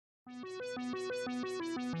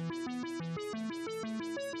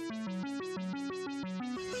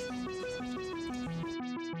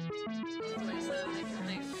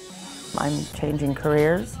I'm changing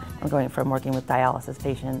careers. I'm going from working with dialysis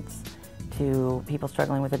patients to people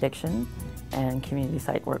struggling with addiction, and community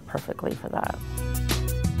psych work perfectly for that.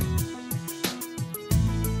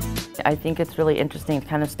 I think it's really interesting to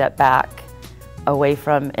kind of step back away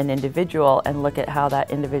from an individual and look at how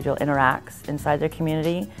that individual interacts inside their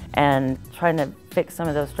community and trying to fix some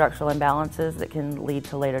of those structural imbalances that can lead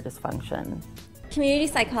to later dysfunction. Community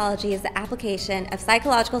psychology is the application of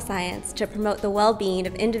psychological science to promote the well-being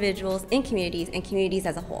of individuals in communities and communities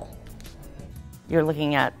as a whole. You're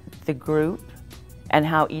looking at the group and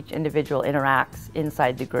how each individual interacts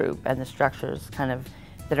inside the group and the structures kind of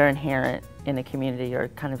that are inherent in a community or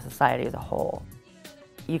kind of society as a whole.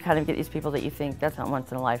 You kind of get these people that you think that's a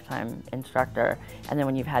once-in-a-lifetime instructor, and then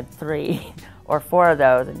when you've had 3 or 4 of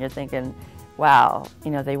those and you're thinking, wow,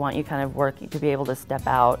 you know, they want you kind of working to be able to step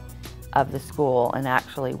out of the school and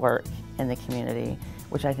actually work in the community,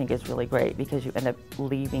 which I think is really great because you end up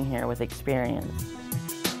leaving here with experience.